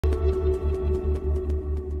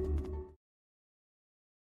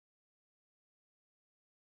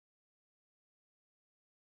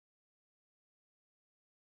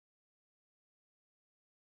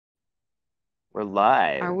We're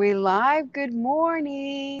live. Are we live? Good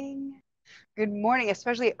morning. Good morning,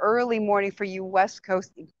 especially early morning for you West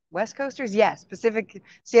Coasters. Yes, Pacific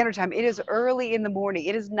Standard Time. It is early in the morning.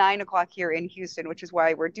 It is 9 o'clock here in Houston, which is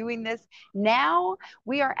why we're doing this now.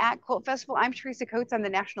 We are at Quilt Festival. I'm Teresa Coates. I'm the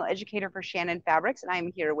national educator for Shannon Fabrics, and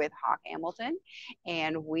I'm here with Hawk Hamilton,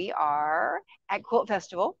 and we are at Quilt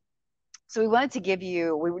Festival. So we wanted to give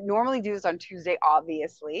you, we normally do this on Tuesday,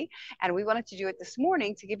 obviously, and we wanted to do it this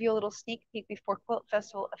morning to give you a little sneak peek before Quilt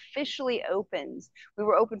Festival officially opens. We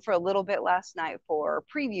were open for a little bit last night for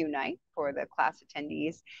preview night for the class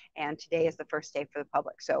attendees, and today is the first day for the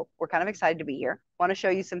public. So we're kind of excited to be here. Want to show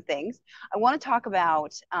you some things. I want to talk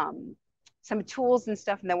about some tools and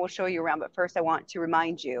stuff, and then we'll show you around. But first, I want to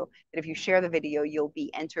remind you that if you share the video, you'll be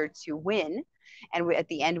entered to win. And at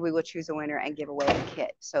the end, we will choose a winner and give away a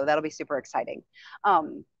kit. So that'll be super exciting.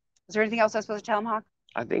 Is there anything else I'm supposed to tell him, Hawk?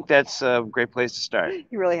 I think that's a great place to start.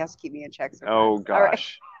 He really has to keep me in check Oh sometimes. All right.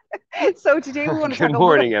 gosh. So today we want to Good talk a little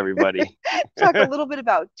morning, everybody. talk a little bit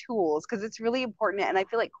about tools because it's really important. And I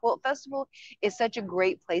feel like Quilt Festival is such a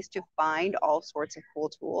great place to find all sorts of cool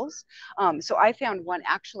tools. So I found one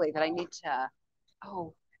actually that I need to,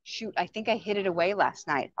 oh, shoot, I think I hid it away last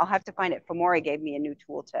night. I'll have to find it. Famori gave me a new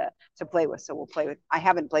tool to play with. So we'll play with, I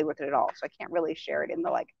haven't played with it at all. So I can't really share it in the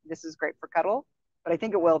like, this is great for cuddle, but I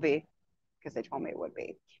think it will be because they told me it would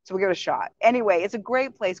be. So we'll give it a shot. Anyway, it's a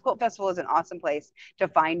great place. Quilt Festival is an awesome place to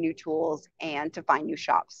find new tools and to find new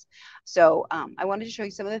shops. So I wanted to show you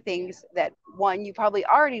some of the things that one, you probably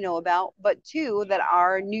already know about, but two, that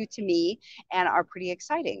are new to me and are pretty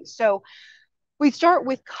exciting. So we start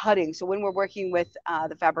with cutting. So when we're working with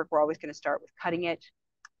the fabric, we're always going to start with cutting it.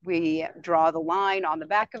 We draw the line on the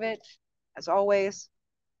back of it, as always.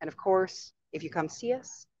 And of course, if you come see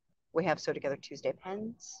us, we have Sew Together Tuesday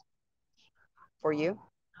pens for you.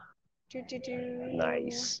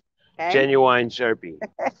 Nice. Okay. Genuine Sharpie.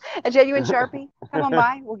 A genuine Sharpie. Come on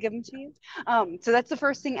by. We'll give them to you. So that's the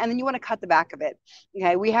first thing. And then you want to cut the back of it.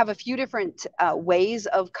 Okay. We have a few different ways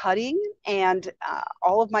of cutting, and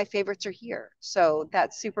all of my favorites are here. So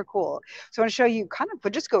that's super cool. So I want to show you kind of,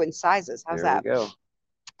 but just go in sizes. How's There we that? go.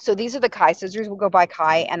 So these are the Kai scissors. We'll go by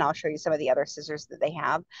Kai, and I'll show you some of the other scissors that they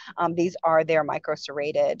have. These are their micro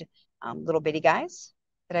serrated little bitty guys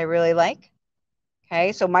that I really like.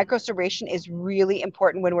 Okay, so micro serration is really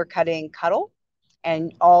important when we're cutting cuddle,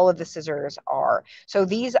 and all of the scissors are. So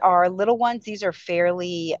these are little ones. These are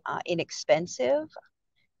fairly inexpensive.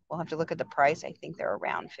 We'll have to look at the price. I think they're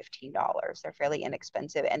around $15. They're fairly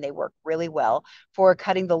inexpensive, and they work really well for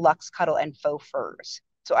cutting the luxe cuddle and faux furs.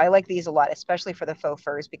 So I like these a lot, especially for the faux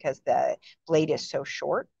furs because the blade is so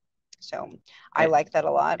short. So I And, like that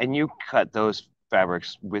a lot. and you cut those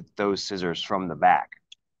fabrics with those scissors from the back.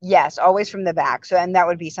 Yes, always from the back. So, and that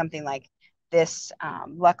would be something like this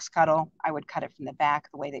Lux Cuddle. I would cut it from the back.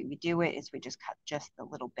 The way that we do it is we just cut just a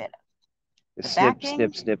little bit The of the snip, backing.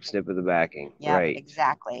 snip, snip, snip of the backing. Yep, Right.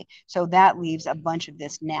 exactly. So that leaves a bunch of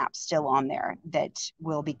this nap still on there that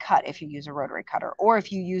will be cut if you use a rotary cutter, or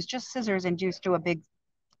if you use just scissors and just do a big,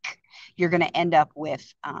 you're going to end up with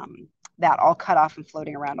that all cut off and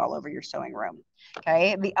floating around all over your sewing room.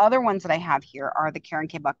 Okay. The other ones that I have here are the Karen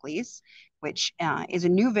K. Buckley's, which is a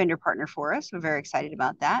new vendor partner for us. We're very excited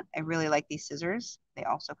about that. I really like these scissors. They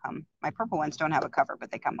also come, my purple ones don't have a cover,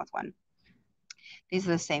 but they come with one. These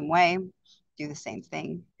are the same way, do the same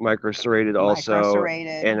thing. Micro serrated also. Micro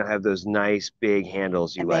serrated. And have those nice big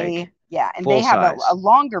handles you And like. yeah, and Full they have size. a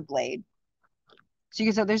longer blade. So you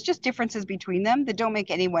can tell there's just differences between them that don't make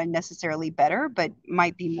anyone necessarily better, but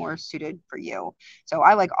might be more suited for you. So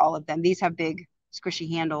I like all of them. These have big squishy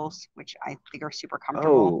handles, which I think are super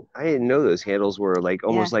comfortable. Oh, I didn't know those handles were like Yeah,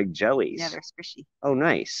 almost like yeah, jellies. they're squishy. Oh,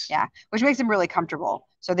 nice. Yeah, which makes them really comfortable.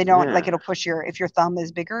 So they don't like Yeah, it'll push your if your thumb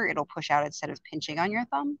is bigger, it'll push out instead of pinching on your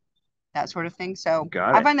thumb, that sort of thing. So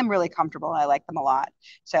got I it. find them really comfortable. I like them a lot.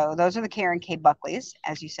 So those are the Karen K. Buckley's,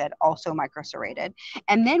 as you said, also micro serrated.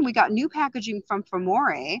 And then we got new packaging from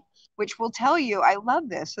Famore, which will tell you, I love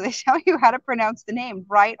this. So they tell you how to pronounce the name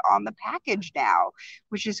right on the package now,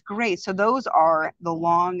 which is great. So those are the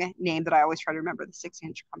long name that I always try to remember, the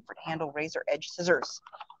 6-inch comfort handle razor edge scissors.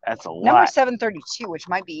 That's a Number lot. 732, which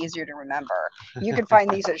might be easier to remember. You can find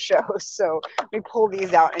these at shows. So let me pull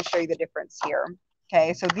these out and show you the difference here.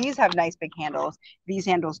 Okay, so these have nice big handles. These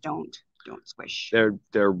handles don't squish. They're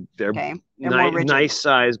Okay, they're more rigid. nice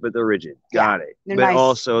size, but they're rigid. Yeah, Got it. they're But nice.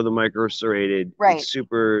 also the micro serrated, Right. it's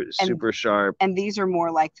super super sharp. And these are more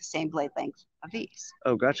like the same blade length of these.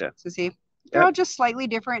 Oh, gotcha. So see, they're Yep. all just slightly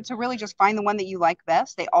different. So really just find the one that you like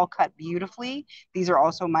best. They all cut beautifully. These are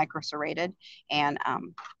also micro serrated. And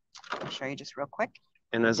I'll show you just real quick.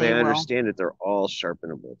 And as I They will. understand it, they're all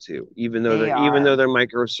sharpenable too. They Even though are. they're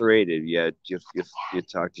micro serrated, yet you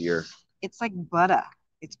talk to your It's like butter.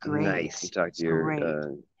 It's nice. You great. talk to It's great.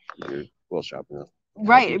 your quilt shop and they'll help you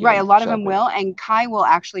Right, get right. A them lot of them sharpened. will, and Kai will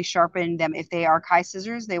actually sharpen them if they are Kai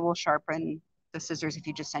scissors. They will sharpen the scissors if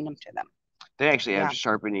you just send them to them. They actually have Yeah,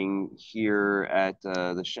 sharpening here at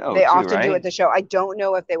the show they too, often do right? at the show. I don't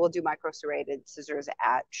know if they will do micro serrated scissors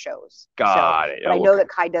at shows. So, Got it. but I Oh, know okay. that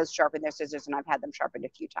Kai does sharpen their scissors, and I've had them sharpened a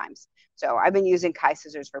few times. So I've been using Kai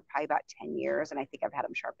scissors for probably about 10 years, and I think I've had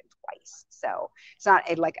them sharpened twice. So it's not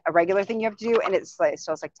like a regular thing you have to do, and it's like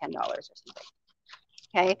still it's like $10 or something.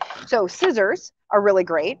 Okay, so scissors are really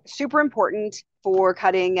great, super important for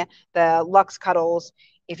cutting the Lux Cuddles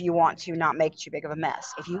if you want to not make too big of a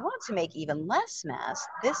mess. If you want to make even less mess,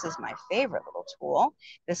 this is my favorite little tool.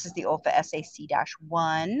 This is the Olfa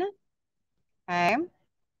SAC-1. Okay,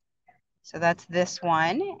 so that's this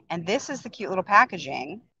one. And this is the cute little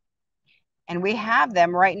packaging. And we have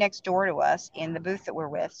them right next door to us in the booth that we're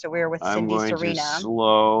with. So we're with I'm Cindy going to Serena.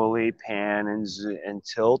 slowly pan and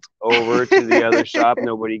tilt over to the other shop.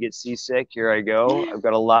 Nobody gets seasick. Here I go. I've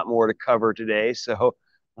got a lot more to cover today, so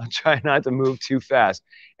I'll try not to move too fast.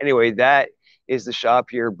 Anyway, that is the shop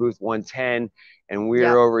here, booth 110, and we're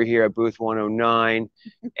Yep. over here at booth 109.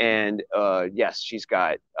 And yes, she's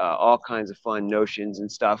got all kinds of fun notions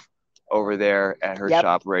and stuff over there at her Yep.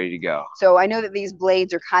 shop ready to go. So I know that these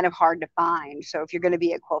blades are kind of hard to find. So if you're going to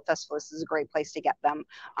be at Quilt Festival, this is a great place to get them.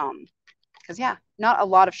 Because yeah, not a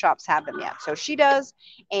lot of shops have them yet. So she does,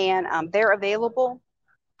 and they're available.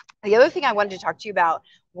 The other thing I wanted to talk to you about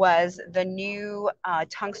was the new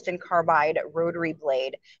tungsten carbide rotary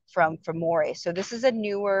blade from More. So this is a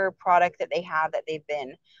newer product that they have that they've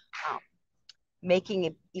been making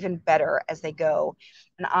it even better as they go.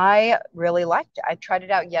 And I really liked it. I tried it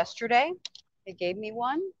out yesterday. They gave me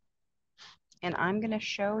one, and I'm going to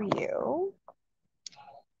show you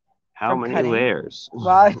How from many cutting. layers?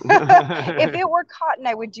 Well, if it were cotton,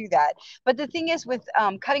 I would do that. But the thing is, with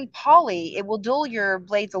cutting poly, it will dull your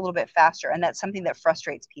blades a little bit faster, and that's something that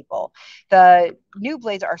frustrates people. The new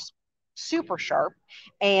blades are super sharp,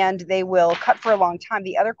 and they will cut for a long time.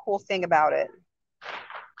 The other cool thing about it,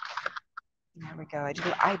 there we go. I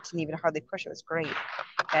didn't even hardly push. It was great.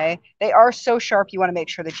 Okay. They are so sharp, you want to make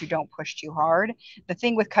sure that you don't push too hard. The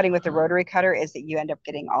thing with cutting with the rotary cutter is that you end up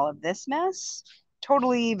getting all of this mess.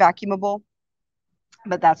 Totally vacuumable.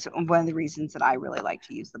 But that's one of the reasons that I really like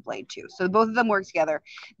to use the blade too. So both of them work together.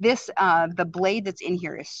 The blade that's in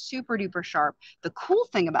here is super duper sharp. The cool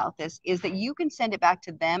thing about this is that you can send it back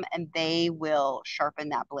to them and they will sharpen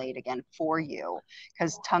that blade again for you,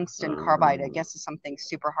 because tungsten carbide, I guess, is something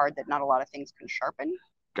super hard that not a lot of things can sharpen.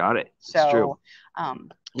 Got it. It's true. So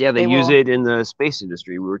yeah, they use it in the space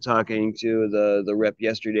industry. We were talking to the rep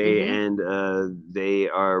yesterday, and they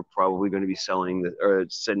are probably going to be selling or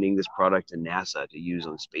sending this product to NASA to use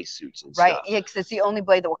on spacesuits and right. stuff. Yeah, because it's the only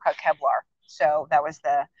blade that will cut Kevlar. So that was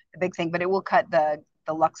the big thing. But it will cut the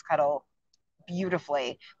Lux Cuddle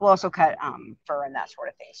beautifully. We'll also cut fur and that sort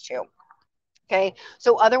of things too. Okay,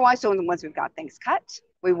 so otherwise, so once we've got things cut,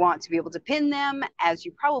 we want to be able to pin them. As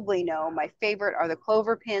you probably know, my favorite are the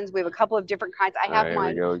clover pins. We have a couple of different kinds. I have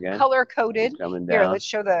mine color coded. Here, let's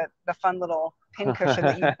show the fun little pin cushion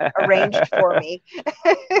that you arranged for me.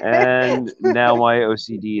 And now my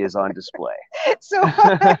OCD is on display. So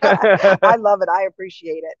I love it. I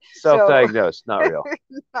appreciate it. Self-diagnosed, not real.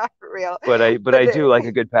 Not real. But I do like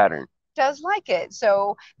a good pattern. Does like it.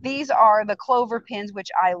 So these are the clover pins, which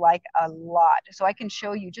I like a lot. So I can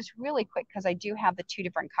show you just really quick because I do have the two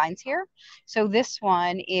different kinds here. So this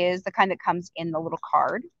one is the kind that comes in the little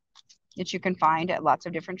card that you can find at lots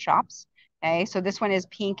of different shops. Okay, so this one is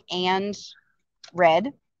pink and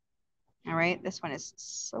red. All right, this one is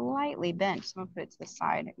slightly bent. So I'm gonna put it to the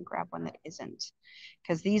side and grab one that isn't,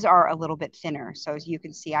 because these are a little bit thinner. So as you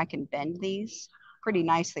can see, I can bend these pretty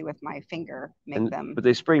nicely with my finger, but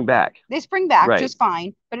they spring back. They spring back just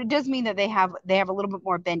fine, but it does mean that they have a little bit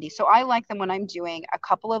more bendy. So I like them when I'm doing a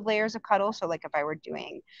couple of layers of cuddle. So like if I were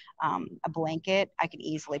doing a blanket, I could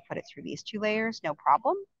easily put it through these 2 layers, no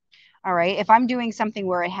problem. All right, if I'm doing something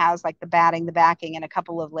where it has like the batting, the backing, and a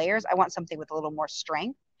couple of layers, I want something with a little more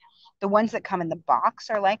strength. The ones that come in the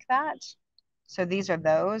box are like that. So these are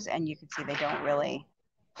those, and you can see they don't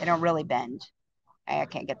really bend. I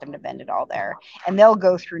can't get them to bend at all there. And they'll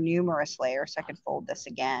go through numerous layers. So I can fold this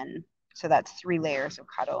again. So that's 3 layers of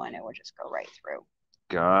cuddle, and it will just go right through.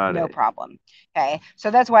 Got it. No problem. Okay. So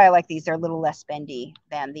that's why I like these. They're a little less bendy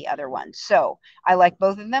than the other ones. So I like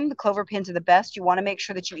both of them. The clover pins are the best. You want to make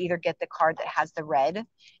sure that you either get the card that has the red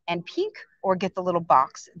and pink or get the little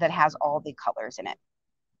box that has all the colors in it.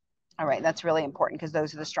 All right, that's really important because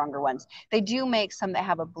those are the stronger ones. They do make some that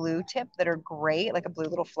have a blue tip that are great, like a blue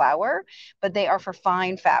little flower, but they are for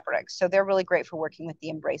fine fabrics. So they're really great for working with the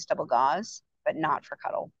Embrace double gauze, but not for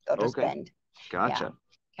Cuddle. They'll just Okay, bend. Yeah. gotcha.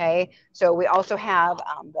 Okay, so we also have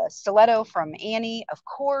the stiletto from Annie, of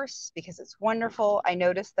course, because it's wonderful. I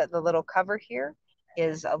noticed that the little cover here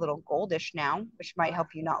is a little goldish now, which might help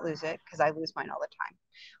you not lose it because I lose mine all the time.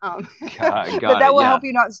 But Got that it. will Yeah. help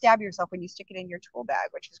you not stab yourself when you stick it in your tool bag,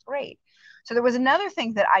 which is great. So there was another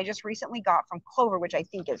thing that I just recently got from Clover, which I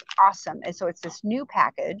think is awesome. And so it's this new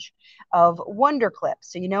package of Wonder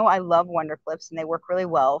Clips. So you know I love Wonder Clips, and they work really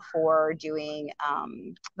well for doing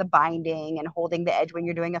the binding and holding the edge when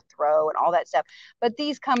you're doing a throw and all that stuff. But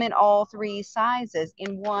these come in all 3 sizes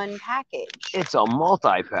in one package. It's a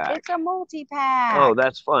multi-pack. It's a multi-pack. Oh,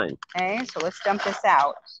 that's fun. Okay, so let's dump this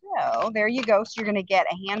out. So there you go. So you're going to get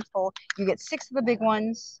a handful. You get 6 of the big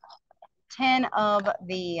ones, 10 of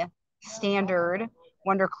the standard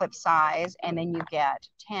Wonder Clip size, and then you get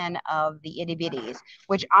 10 of the itty bitties,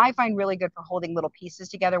 which I find really good for holding little pieces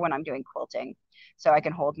together when I'm doing quilting. So I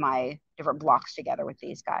can hold my different blocks together with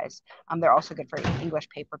these guys. They're also good for English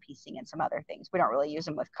paper piecing and some other things. We don't really use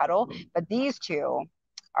them with Cuddle, but these 2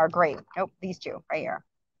 are great. Nope, these 2 right here.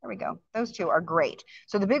 There we go. Those 2 are great.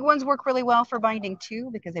 So the big ones work really well for binding too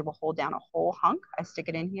because they will hold down a whole hunk. I stick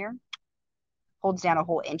it in here. Holds down a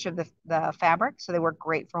whole inch of the fabric. So they work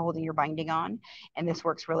great for holding your binding on. And this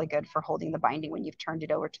works really good for holding the binding when you've turned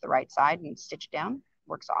it over to the right side and stitch it down.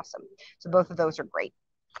 Works awesome. So both of those are great.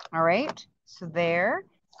 All right. So there.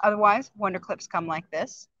 Otherwise, Wonder Clips come like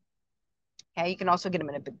this. Okay. You can also get them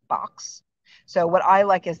in a big box. So what I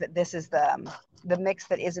like is that this is the mix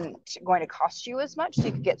that isn't going to cost you as much. So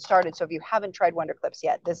you can get started. So if you haven't tried Wonder Clips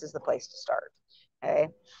yet, this is the place to start. Okay.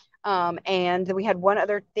 And then we had one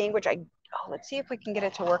other thing, which let's see if we can get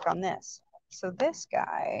it to work on this. So this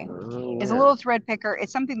guy is a little thread picker.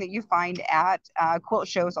 It's something that you find at quilt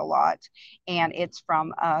shows a lot. And it's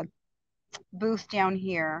from a booth down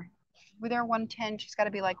here. We're there 110. She's got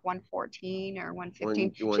to be like 114 or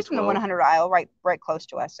 115. She's in the 100 aisle, right close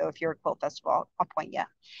to us. So if you're at Quilt Festival, I'll point you.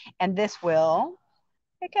 And this will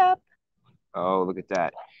pick up. Oh, look at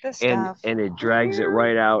that. And it drags it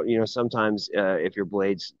right out. You know, sometimes if your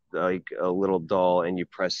blade's like a little dull and you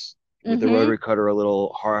press with the rotary cutter a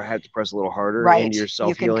little hard, have to press a little harder into your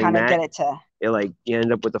self-healing mat. Get it to you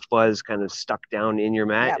end up with the fuzz kind of stuck down in your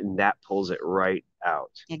mat, and that pulls it right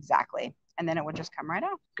out. Exactly. And then it would just come right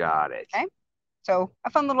out. Got it. Okay. So a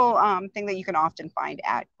fun little thing that you can often find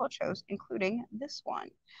at quilt shows, including this one.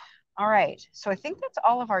 All right. So I think that's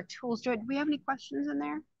all of our tools. Do we have any questions in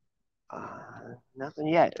there? Nothing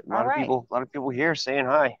yet. A lot of people here saying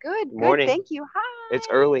hi. Good morning. Thank you. Hi. It's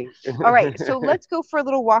early. All right. So let's go for a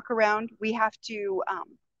little walk around. We have to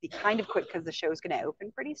be kind of quick because the show is going to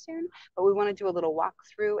open pretty soon, but we want to do a little walk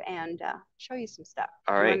through and show you some stuff.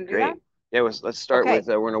 All right. Great. Yeah, let's start with,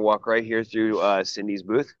 we're going to walk right here through Cindy's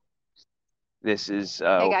booth. This is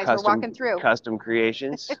hey guys, we're walking through custom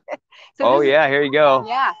creations. Yeah, here you go.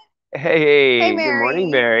 Yeah. Hey, good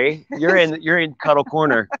morning, Mary. You're in Cuddle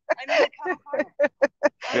Corner. I'm in the Cuddle Corner.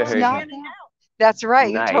 That's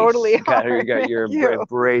right. Nice. You totally you got your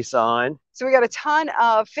brace on. So we got a ton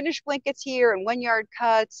of finished blankets here and 1-yard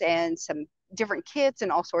cuts and some different kits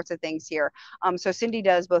and all sorts of things here. So Cindy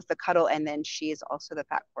does both the Cuddle and then she is also the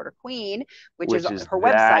Fat Quarter Queen, which is her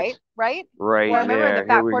website, right? Right there. The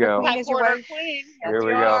Fat Quarter go. Queen is your website. Here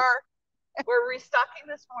we go. We're restocking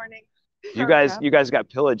this morning. You guys got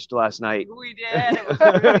pillaged last night. We did. It was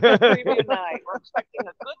a really preview night. We're expecting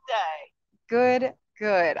a good day.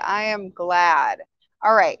 Good. I am glad.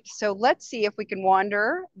 All right. So let's see if we can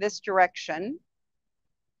wander this direction.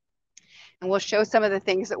 And we'll show some of the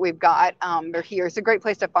things that we've got. They're here. It's a great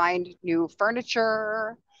place to find new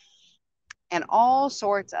furniture and all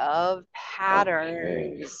sorts of patterns.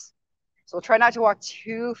 Okay. So we'll try not to walk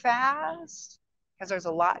too fast because there's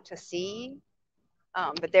a lot to see.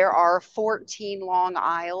 But there are 14 long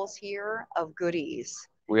aisles here of goodies.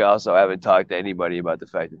 We also haven't talked to anybody about the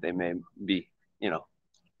fact that they may be,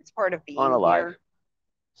 it's part of being unalive. Here.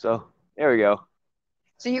 So there we go.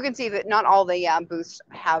 So you can see that not all the booths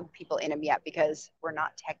have people in them yet because we're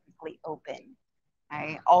not technically open.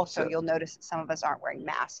 Okay? Also, you'll notice that some of us aren't wearing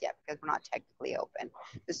masks yet because we're not technically open.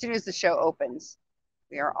 As soon as the show opens,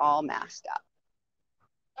 we are all masked up.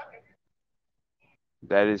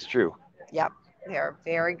 That is true. Yep. They are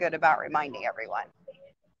very good about reminding everyone.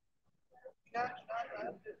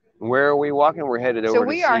 Where are we walking? We're headed over. So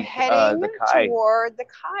we are heading toward the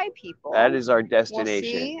Kai people. That is our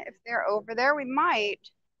destination. We'll see if they're over there. We might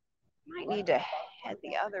need to head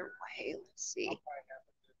the other way. Let's see.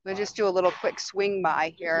 We'll just do a little quick swing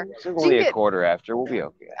by here. It's So only you a get, quarter after. We'll be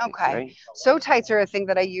okay. I think, okay. right? Sew tights are a thing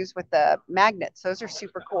that I use with the magnets. Those are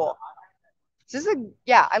super cool. This is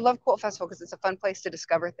yeah, I love Quilt Festival because it's a fun place to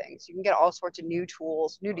discover things. You can get all sorts of new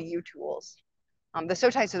tools, new to you tools. The sew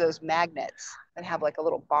tights are those magnets that have like a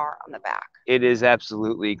little bar on the back. It is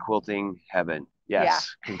absolutely quilting heaven.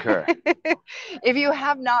 Yes, Yeah. concur. If you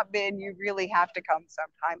have not been, you really have to come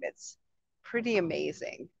sometime. It's pretty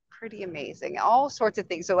amazing. Pretty amazing. All sorts of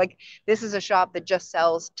things. So like this is a shop that just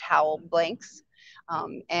sells towel blanks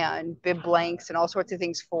and bib blanks and all sorts of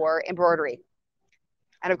things for embroidery.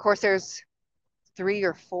 And of course, there's 3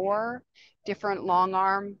 or 4 different long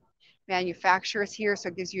arm manufacturers here, so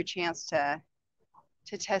it gives you a chance to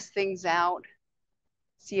test things out,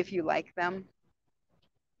 see if you like them.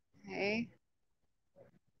 Okay.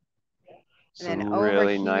 And then Some over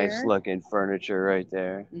really here, nice looking furniture right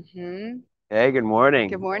there. Mm-hmm. Hey, good morning.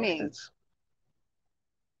 Good morning. It's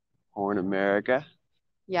Horn America.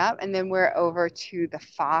 Yeah, and then we're over to the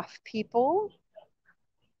FOF people.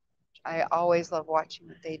 I always love watching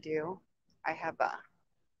what they do. I have a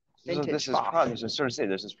vintage FOF.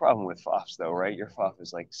 There's this problem with FOFs though, right? Your FOF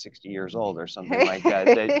is like 60 years old or something like that.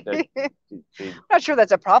 I'm not sure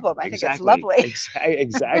that's a problem. I think it's lovely.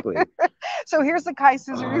 Exactly. So here's the Kai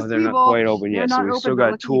scissors. Oh, they're not quite open yet, so we still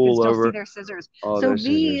got tool you can over. Still see their scissors. Oh, so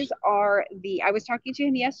these scissors. Are the, I was talking to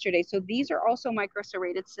him yesterday. So these are also micro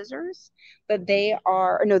serrated scissors, but they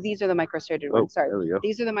are, no, these are the micro serrated ones. Sorry. There we go.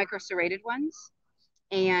 These are the micro serrated ones.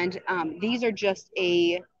 And these are just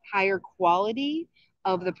a higher quality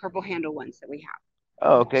of the purple handle ones that we have.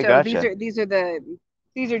 Oh, okay, so gotcha.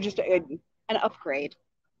 These are just an upgrade.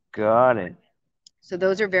 Got it. So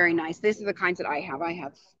those are very nice. These are the kinds that I have. I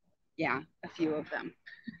have, yeah, a few of them.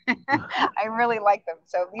 I really like them.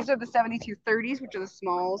 So these are the 7230s, which are the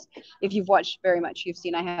smalls. If you've watched very much, you've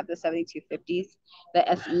seen I have the 7250s, the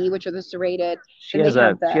SE, which are the serrated. She has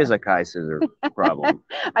a Kai scissor problem.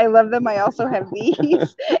 I love them. I also have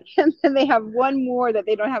these. And then they have one more that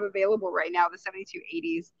they don't have available right now, the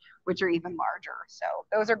 7280s, which are even larger. So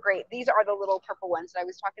those are great. These are the little purple ones that I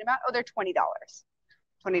was talking about. Oh, they're $20.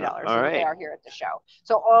 $20 right. They are here at the show.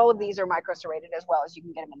 So all of these are micro serrated as well as you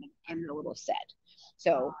can get them in the little set.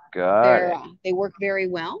 So they work very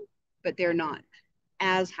well, but they're not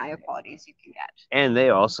as high a quality as you can get. And they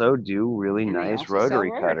also do really nice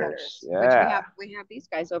rotary cutters. Yeah. Which we have these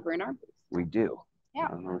guys over in our booth. We do. Yeah.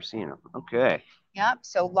 I've never seen them. Okay. Yep.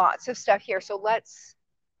 So lots of stuff here. So let's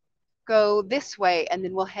go this way and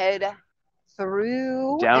then we'll head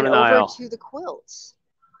through down and an over aisle to the quilts.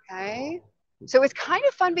 Okay. So it's kind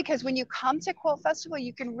of fun because when you come to Quilt Festival,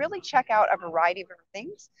 you can really check out a variety of different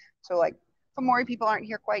things. So like Famori people aren't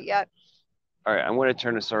here quite yet. All right, I'm going to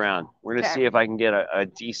turn this around. We're going to see if I can get a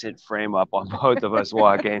decent frame up on both of us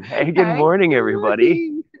walking. Hey, good morning,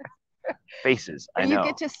 everybody. Faces, I know. You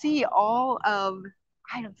get to see all of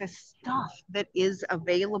the stuff that is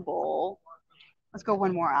available. Let's go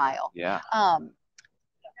one more aisle. Yeah.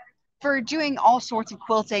 For doing all sorts of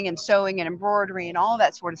quilting and sewing and embroidery and all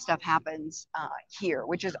that sort of stuff happens here,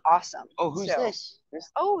 which is awesome. Oh, who's this?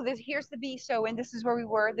 Here's the bee sew, and this is where we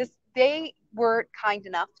were. They were kind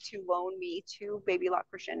enough to loan me 2 baby lock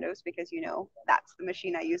crescendos because that's the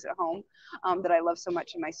machine I use at home that I love so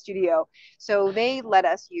much in my studio. So they let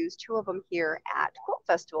us use 2 of them here at Quilt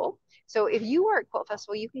Festival. So if you are at Quilt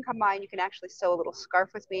Festival, you can come by and you can actually sew a little scarf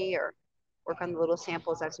with me or work on the little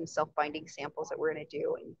samples. I have some self-binding samples that we're going to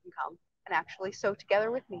do, and you can come and actually sew together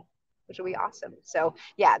with me, which will be awesome. So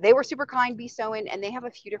yeah, they were super kind, Bee Sewing, and they have a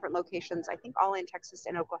few different locations, I think all in Texas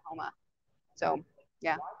and Oklahoma. So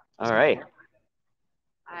yeah. All right.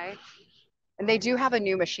 And they do have a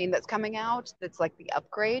new machine that's coming out that's like the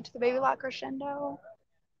upgrade to the Baby Lock Crescendo.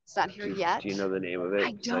 It's not here yet. Do you know the name of it?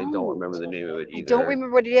 I don't remember the name of it either. I don't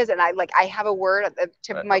remember what it is, and I have a word at the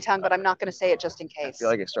tip of my tongue, but I'm not going to say it just in case. I feel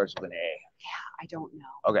like it starts with an A. Yeah, I don't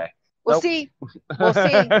know. Okay. We'll see. We'll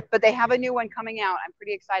see. But they have a new one coming out. I'm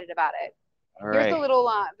pretty excited about it. All right. Here's the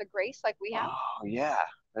little the Grace like we have. Oh yeah.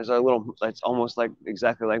 There's our little. That's almost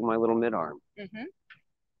exactly like my little mid arm. Mm-hmm.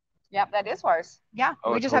 Yep, that is ours. Yeah.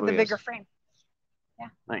 We just have the bigger frame. Yeah.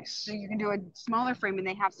 Nice. So you can do a smaller frame, and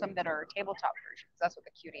they have some that are tabletop versions. That's what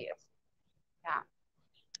the cutie is. Yeah.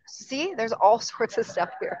 See, there's all sorts of stuff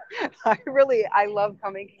here. I love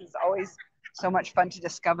coming because it's always so much fun to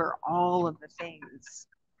discover all of the things.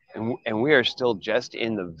 And we are still just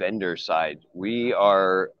in the vendor side. We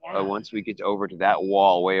are once we get over to that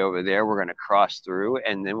wall way over there, we're going to cross through,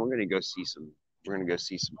 and then we're going to go see some. We're going to go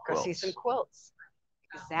see some quilts. Go see some quilts.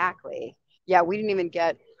 Exactly. Yeah, we didn't even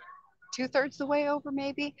get 2/3 the way over,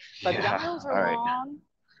 maybe, but the aisles are long.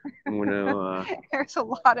 I'm gonna. There's a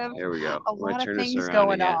lot of There we go. a I'm gonna lot of turn this things around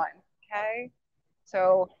going again. on. Okay,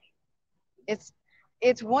 so it's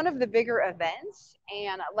one of the bigger events,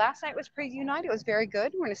 and last night was preview night. It was very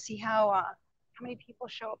good. We're gonna see how many people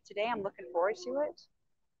show up today. I'm looking forward to it.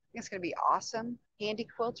 I think it's gonna be awesome. Handy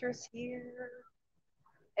quilters here.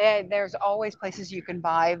 And there's always places you can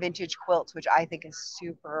buy vintage quilts, which I think is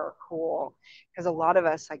super cool. Because a lot of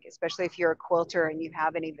us, like especially if you're a quilter and you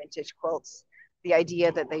have any vintage quilts, the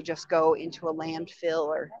idea that they just go into a landfill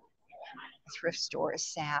or a thrift store is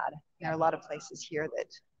sad. There are a lot of places here that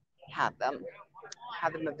have them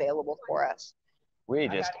available for us. We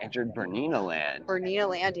just entered Bernina land. Bernina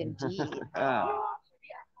land, indeed.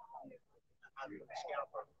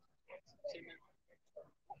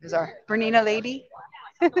 There's our Bernina lady.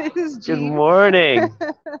 Good morning.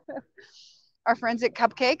 Our friends at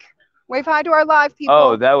Cupcake. Wave hi to our live people.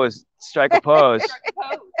 Oh, that was strike a pose.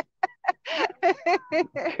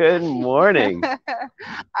 Good morning.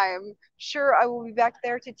 I'm sure I will be back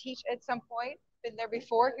there to teach at some point. Been there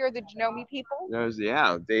before. Here are the Genome people.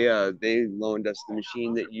 They loaned us the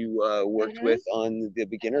machine that you worked with on the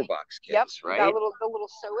beginner box kits, right? That the little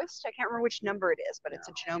sewist. I can't remember which number it is, but it's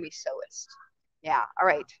a Genome sewist. Yeah. All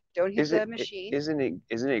right. Don't hit the machine. Isn't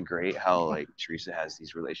it great how like Teresa has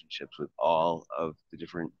these relationships with all of the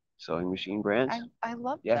different sewing machine brands? I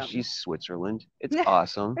love them. Yeah, she's Switzerland. It's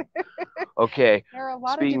awesome. Okay. There are a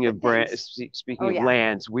lot speaking of brands, speaking of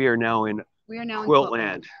lands, we are now in Quilt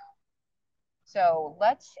land. So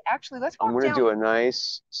let's walk down. I'm gonna do a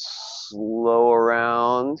nice slow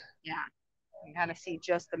around. Yeah, you kind of see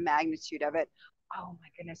just the magnitude of it. Oh my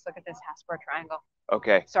goodness, look at this half square triangle.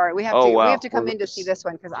 Okay. Sorry, we have to come in to see this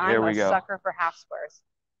one because I'm a sucker for half squares.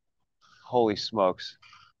 Holy smokes.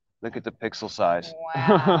 Look at the pixel size.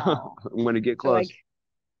 Wow. I'm gonna get close.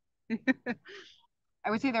 So I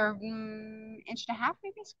would say they're inch and a half,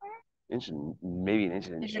 maybe square. Maybe an inch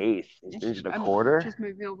and an eighth. Inch and a quarter. Just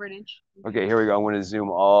maybe over an inch. Okay, here we go. I'm going to zoom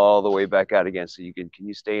all the way back out again, so can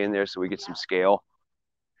you stay in there so we get some scale?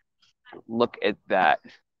 Look at that.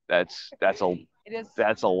 That's a lot.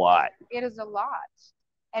 It is a lot.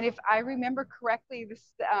 And if I remember correctly, this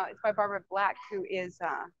it's by Barbara Black, who is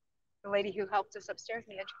the lady who helped us upstairs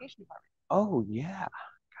in the education department. Oh yeah,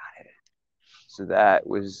 got it. So that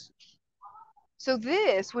was. So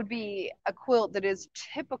this would be a quilt that is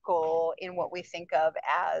typical in what we think of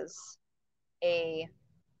as a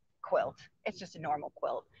quilt. It's just a normal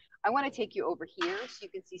quilt. I want to take you over here so you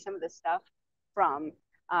can see some of the stuff from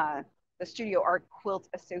the Studio Art Quilt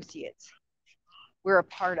Associates. We're a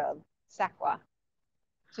part of SACWA.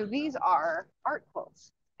 So these are art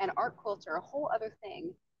quilts, and art quilts are a whole other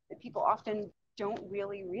thing that people often don't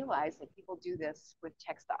really realize that people do this with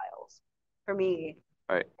textiles. For me,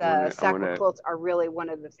 the SACWA quilts are really one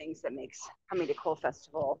of the things that makes coming to Quilt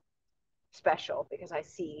Festival special because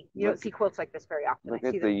you don't see quilts like this very often. Look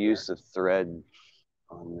at the use of thread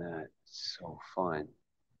on that. It's so fun.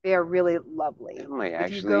 They are really lovely. That might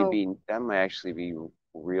actually be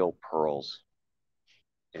real pearls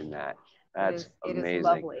in that. That's amazing. It is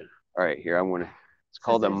lovely. All right, here it's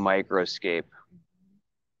called a microscape.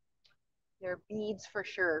 They're beads for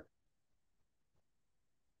sure.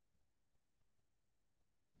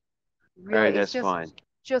 Really, all right, that's fine.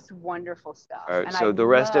 Just wonderful stuff. All right, so the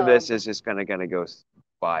rest of this is just gonna go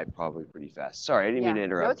by probably pretty fast. Sorry, I didn't mean to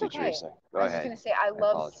interrupt you, Teresa. Go ahead. I was just gonna say I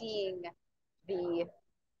love seeing the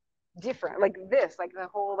different, like this, like the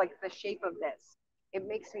whole, like the shape of this. It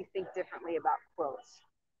makes me think differently about quilts,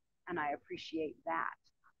 and I appreciate that.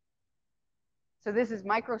 So this is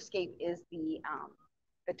microscape is the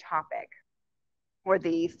topic or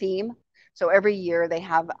the theme. So every year they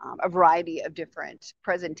have a variety of different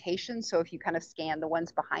presentations. So if you kind of scan the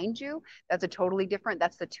ones behind you, that's a totally different,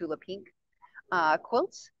 that's the Tula Pink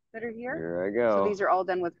quilts that are here. Here I go. So these are all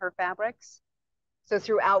done with her fabrics. So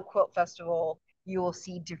throughout Quilt Festival, you will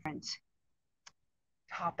see different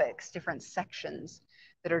topics, different sections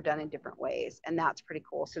that are done in different ways. And that's pretty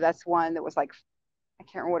cool. So that's one that was like, I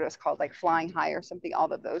can't remember what it was called, like Flying High or something.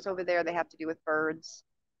 All of those over there, they have to do with birds.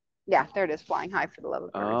 Yeah, there it is, Flying High for the Love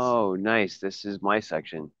of Birds. Oh, nice. This is my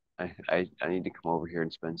section. I need to come over here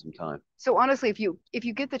and spend some time. So honestly, if you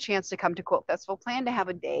get the chance to come to Quilt Festival, plan to have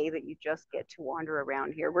a day that you just get to wander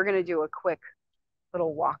around here. We're going to do a quick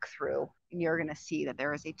little walkthrough, and you're going to see that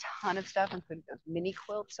there is a ton of stuff, including those mini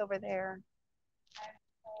quilts over there,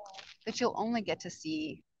 that you'll only get to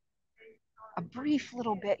see a brief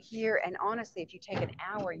little bit here. And honestly, if you take an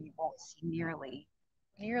hour, you won't see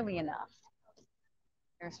nearly enough.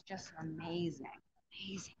 There's just amazing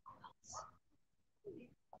quilts.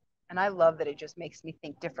 And I love that it just makes me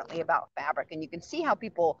think differently about fabric. And you can see how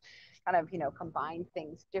people kind of, combine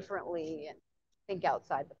things differently and think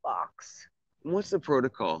outside the box. What's the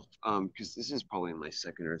protocol? Because this is probably my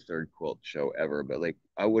second or third quilt show ever, but like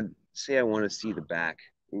I would say I want to see the back.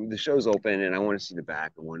 The show's open and I want to see the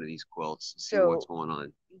back of one of these quilts, see what's going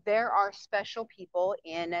on. There are special people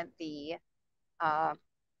in the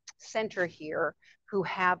center here who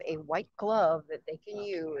have a white glove that they can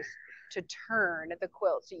use to turn the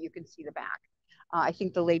quilt so you can see the back. I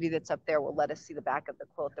think the lady that's up there will let us see the back of the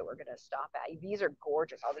quilt that we're going to stop at. These are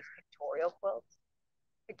gorgeous, all these pictorial quilts.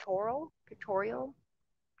 Pictorial?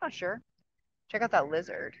 Not sure. Check out that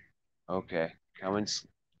lizard. Okay, trying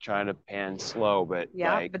to pan slow, but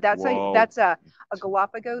yeah, like, but that's whoa. a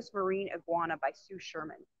Galapagos marine iguana by Sue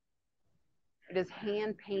Sherman. It is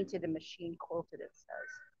hand painted and machine quilted, it says.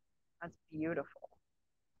 That's beautiful.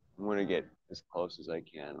 I'm gonna get as close as I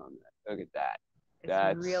can on that. Look at that. It's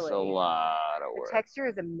That's really, a lot of work. The texture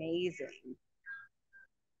is amazing.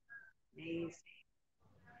 Amazing.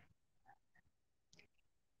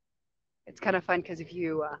 It's kind of fun because if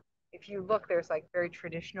you look, there's like very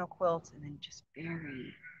traditional quilts and then just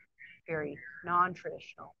very, very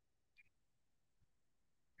non-traditional.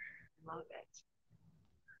 Love it.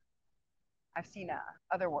 I've seen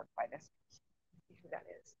other work by this. See who that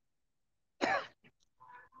is.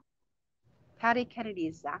 Patty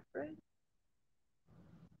Kennedy Zafred.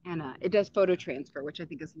 And it does photo transfer, which I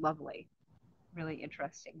think is lovely. Really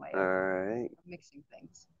interesting way of mixing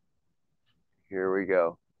things. Here we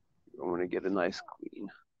go. I want to get a nice clean.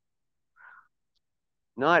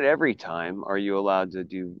 Not every time are you allowed to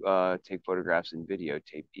do take photographs and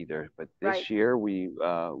videotape either, but this year we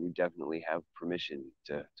definitely have permission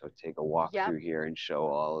to take a walk through here and show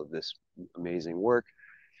all of this amazing work.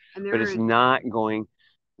 But it's not going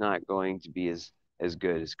to be as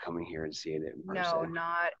good as coming here and seeing it in person. No,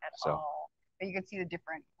 not at all. But you can see the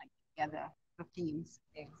different the themes,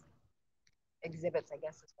 exhibits, I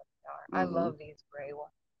guess is what they are. I love these gray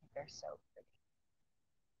ones. They're so pretty.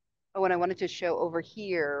 Oh, and I wanted to show over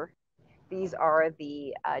here, these are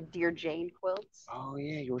the Dear Jane quilts. Oh,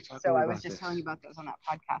 yeah, you were talking about So I was just telling you about those on that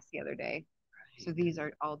podcast the other day. Right. So these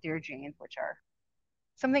are all Dear Janes, which are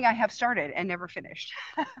something I have started and never finished.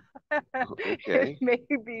 Okay. It may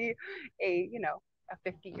be a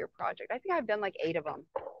 50-year project. I think I've done like 8 of them.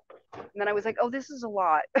 And then I was like, oh, this is a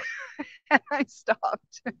lot. And I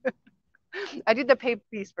stopped. I did the paper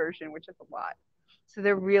piece version, which is a lot. So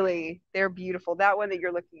they're beautiful. That one that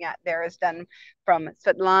you're looking at there is done from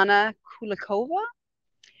Svetlana Kulikova,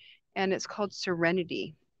 and it's called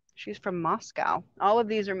Serenity. She's from Moscow. All of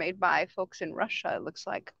these are made by folks in Russia, it looks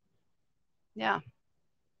like. Yeah.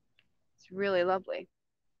 It's really lovely.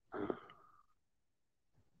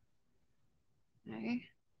 Okay.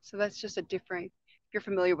 So that's just a different, if you're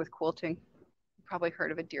familiar with quilting, you've probably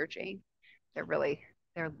heard of a Dear Jane. They're lovely.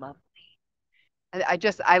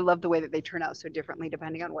 I love the way that they turn out so differently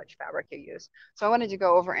depending on which fabric you use. So I wanted to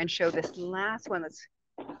go over and show this last one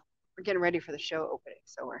we're getting ready for the show opening.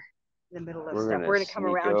 So we're in the middle of stuff. We're going to come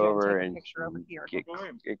around you and take a picture over here. Get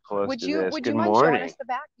close to this. Would you mind showing us the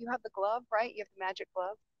back? You have the glove, right? You have the magic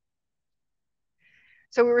glove.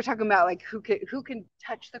 So we were talking about like who can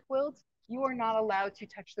touch the quilts. You are not allowed to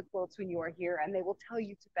touch the quilts when you are here, and they will tell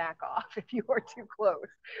you to back off if you are too close.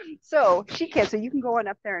 So she can. So you can go on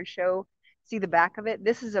up there and see the back of it.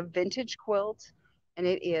 This is a vintage quilt, and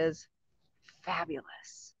it is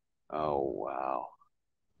fabulous. Oh, wow.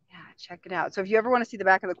 Yeah, check it out. So if you ever want to see the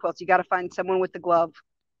back of the quilts, you got to find someone with the glove.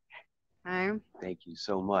 Okay. Thank you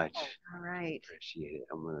so much. All right. Appreciate it.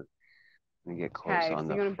 I'm gonna get close on the front.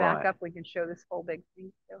 So you want to back up? We can show this whole big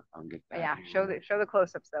thing too. I'll get back. Yeah, show the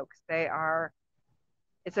close-ups though, because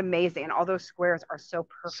it's amazing, and all those squares are so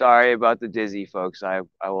perfect. Sorry about the dizzy, folks. I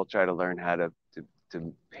will try to learn how to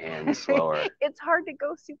pan slower. It's hard to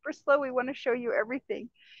go super slow. We want to show you everything.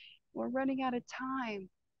 We're running out of time.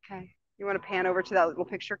 Okay. You want to pan over to that little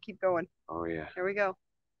picture? Keep going. Oh, yeah. There we go.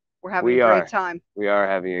 We're having a great time. We are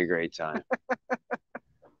having a great time.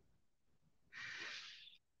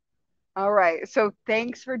 All right. So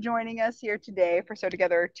thanks for joining us here today for Sew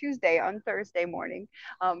Together Tuesday on Thursday morning.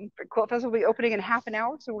 Quilt Festival will be opening in half an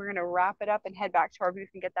hour. So we're going to wrap it up and head back to our booth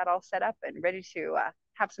and get that all set up and ready to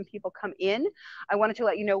have some people come in. I wanted to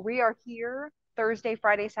let you know we are here Thursday,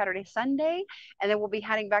 Friday, Saturday, Sunday, and then we'll be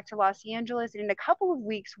heading back to Los Angeles. And in a couple of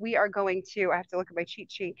weeks, we are going to, I have to look at my cheat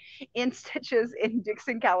sheet, In Stitches in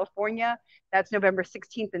Dixon, California. That's November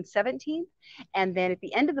 16th and 17th. And then at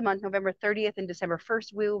the end of the month, November 30th and December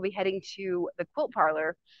 1st, we will be heading to the Quilt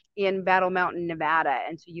Parlor in Battle Mountain, Nevada.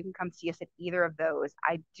 And so you can come see us at either of those.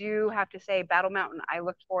 I do have to say Battle Mountain, I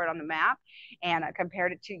looked for it on the map and I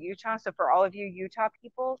compared it to Utah. So for all of you Utah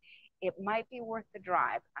people, it might be worth the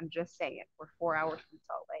drive. I'm just saying. We're 4 hours from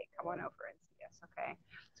Salt Lake. Come on over and see us, okay?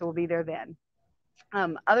 So we'll be there then.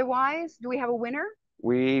 Otherwise, do we have a winner?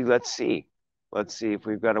 Let's see. Let's see if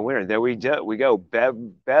we've got a winner. There we go. Bev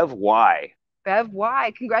Y. Bev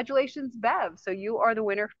Y. Congratulations, Bev. So you are the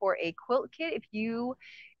winner for a quilt kit. If you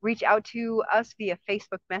reach out to us via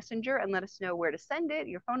Facebook Messenger and let us know where to send it,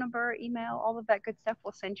 your phone number, email, all of that good stuff,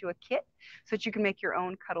 we'll send you a kit so that you can make your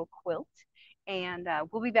own cuddle quilt. And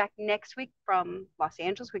we'll be back next week from Los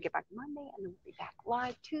Angeles. We get back Monday, and then we'll be back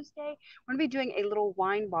live Tuesday. We're going to be doing a little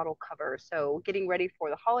wine bottle cover. So getting ready for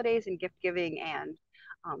the holidays and gift giving and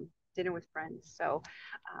dinner with friends. So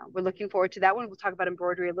we're looking forward to that one. We'll talk about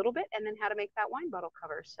embroidery a little bit and then how to make that wine bottle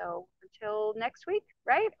cover. So until next week,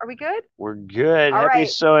 right? Are we good? We're good. All Happy right.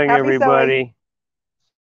 sewing, Happy everybody. sewing.